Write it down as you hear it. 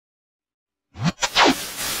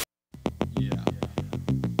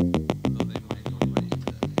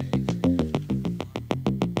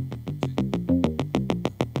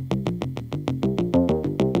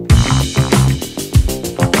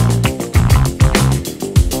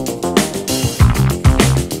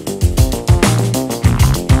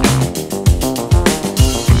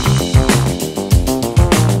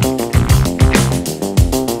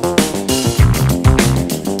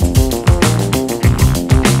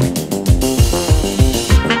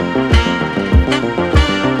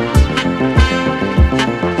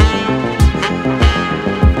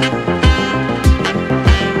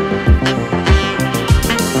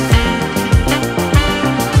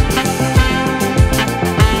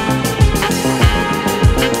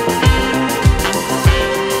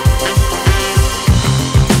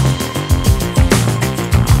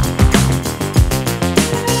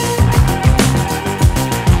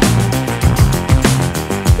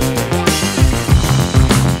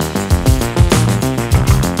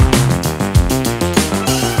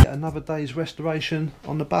another day's restoration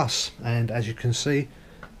on the bus, and as you can see,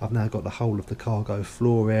 I've now got the whole of the cargo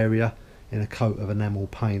floor area in a coat of enamel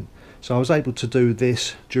paint. So I was able to do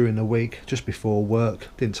this during the week just before work.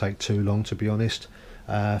 Didn't take too long, to be honest.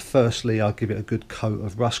 Firstly, I'll give it a good coat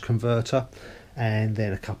of rust converter, and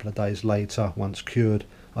then a couple of days later, once cured,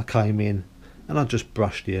 I came in and I just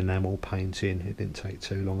brushed the enamel paint in. It didn't take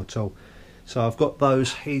too long at all. So I've got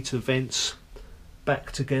those heater vents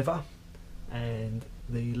back together, and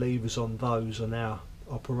the levers on those are now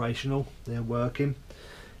operational, they're working.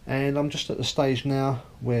 And I'm just at the stage now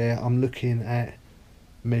where I'm looking at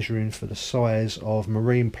measuring for the size of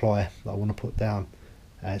marine ply that I want to put down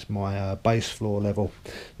as my base floor level.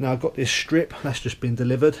 Now I've got this strip that's just been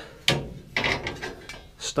delivered,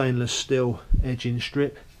 stainless steel edging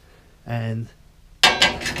strip, and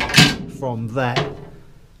from that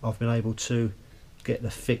I've been able to get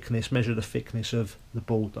the thickness, measure the thickness of the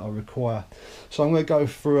board that I require. So I'm going to go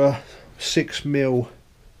for a 6mm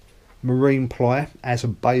marine ply as a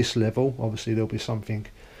base level. Obviously there'll be something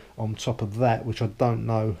on top of that which I don't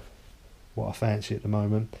know what I fancy at the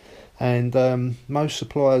moment, and most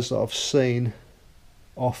suppliers that I've seen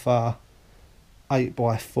offer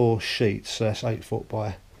 8x4 sheets, so that's 8 foot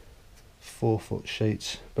by 4 foot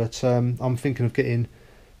sheets, but I'm thinking of getting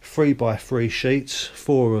 3x3 sheets,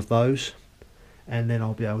 4 of those, and then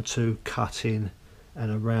I'll be able to cut in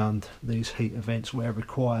and around these heater vents where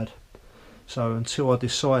required. So until I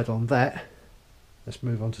decide on that, let's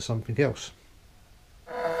move on to something else.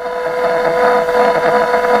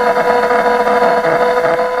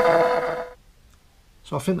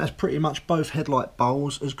 So I think that's pretty much both headlight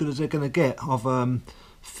bowls as good as they're going to get. I've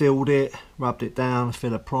filled it, rubbed it down,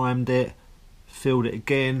 filler primed it, filled it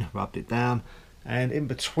again, rubbed it down, and in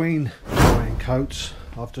between drying coats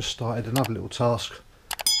I've just started another little task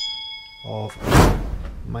of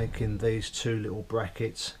making these two little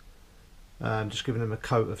brackets. Just giving them a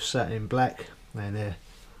coat of satin black, and they're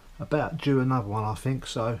about due another one, I think,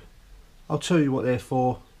 so I'll tell you what they're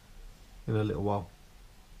for in a little while.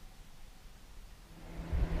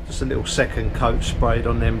 Just a little second coat sprayed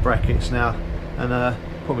on them brackets now, and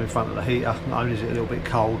put them in front of the heater. Not only is it a little bit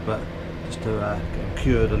cold, but just to get them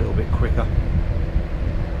cured a little bit quicker.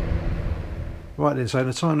 Right then, so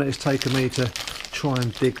the time that it's taken me to try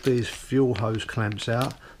and dig these fuel hose clamps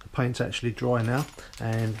out, the paint's actually dry now,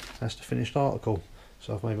 and that's the finished article.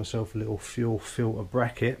 So I've made myself a little fuel filter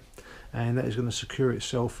bracket, and that is going to secure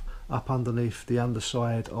itself up underneath the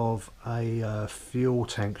underside of a fuel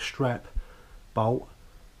tank strap bolt,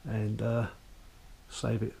 and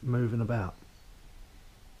save it moving about.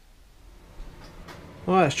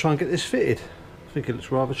 Alright, let's try and get this fitted. I think it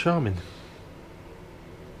looks rather charming.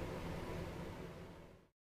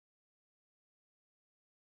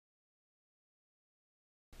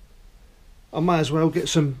 I may as well get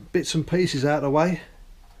some bits and pieces out of the way,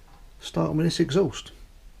 starting with this exhaust.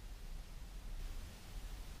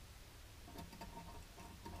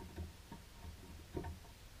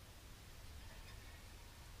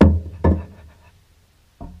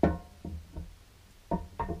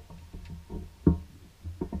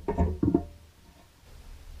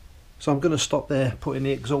 So I'm going to stop there putting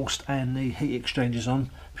the exhaust and the heat exchangers on,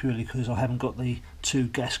 purely because I haven't got the 2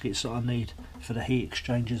 gaskets that I need for the heat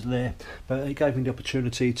exchangers there. But it gave me the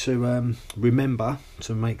opportunity to remember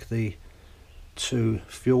to make the 2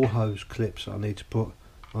 fuel hose clips that I need to put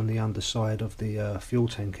on the underside of the fuel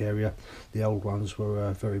tank area. The old ones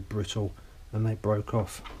were very brittle and they broke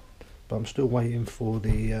off. But I'm still waiting for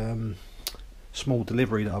the small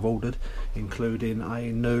delivery that I've ordered, including a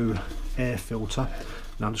new air filter.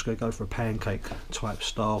 Now I'm just going to go for a pancake type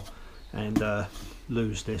style and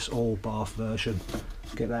lose this all bath version,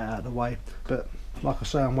 get that out of the way. But like I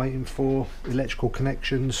say, I'm waiting for electrical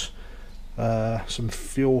connections, some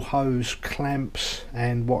fuel hose clamps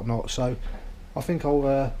and whatnot, so I think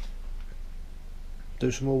I'll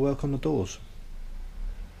do some more work on the doors.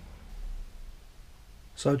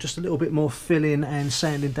 So just a little bit more filling and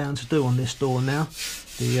sanding down to do on this door now.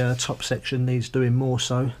 The top section needs doing more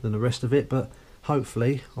so than the rest of it, but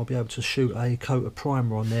hopefully I'll be able to shoot a coat of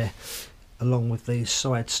primer on there, along with these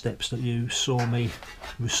side steps that you saw me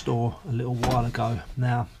restore a little while ago.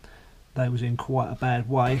 Now they was in quite a bad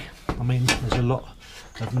way. I mean, there's a lot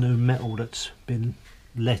of new metal that's been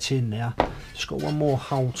let in now. Just got one more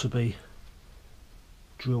hole to be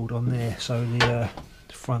drilled on there, so the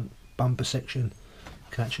front bumper section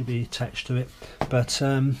can actually be attached to it. But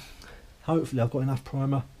hopefully I've got enough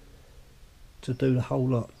primer to do the whole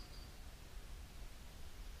lot.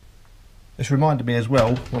 It's reminded me as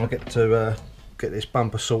well, when I get to get this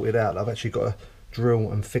bumper sorted out, I've actually got to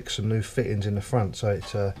drill and fix some new fittings in the front so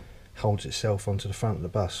it holds itself onto the front of the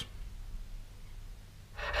bus.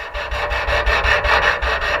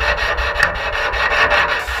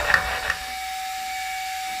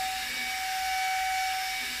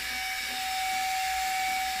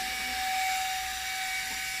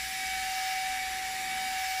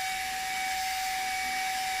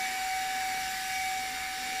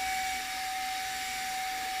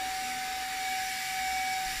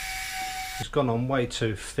 It's gone on way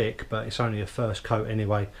too thick, but it's only a first coat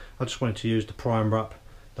anyway. I just wanted to use the primer up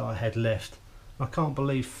that I had left. I can't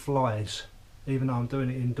believe flies, even though I'm doing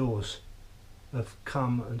it indoors, have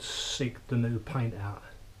come and seeked the new paint out.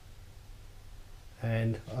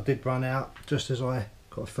 And I did run out just as I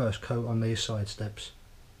got a first coat on these side steps.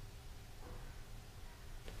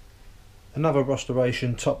 Another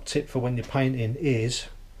restoration top tip for when you're painting is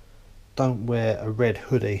don't wear a red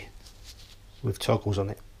hoodie with toggles on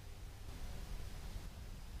it.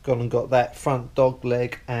 Gone and got that front dog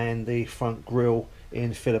leg and the front grille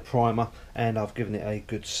in filler primer, and I've given it a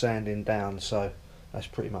good sanding down, so that's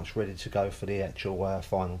pretty much ready to go for the actual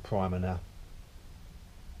final primer now.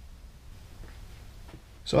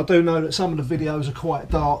 So I do know that some of the videos are quite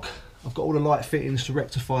dark. I've got all the light fittings to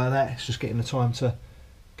rectify that. It's just getting the time to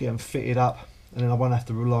get them fitted up, and then I won't have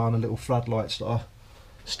to rely on the little floodlights that I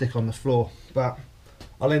stick on the floor. But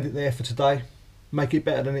I'll end it there for today. Make it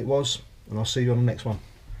better than it was, and I'll see you on the next one.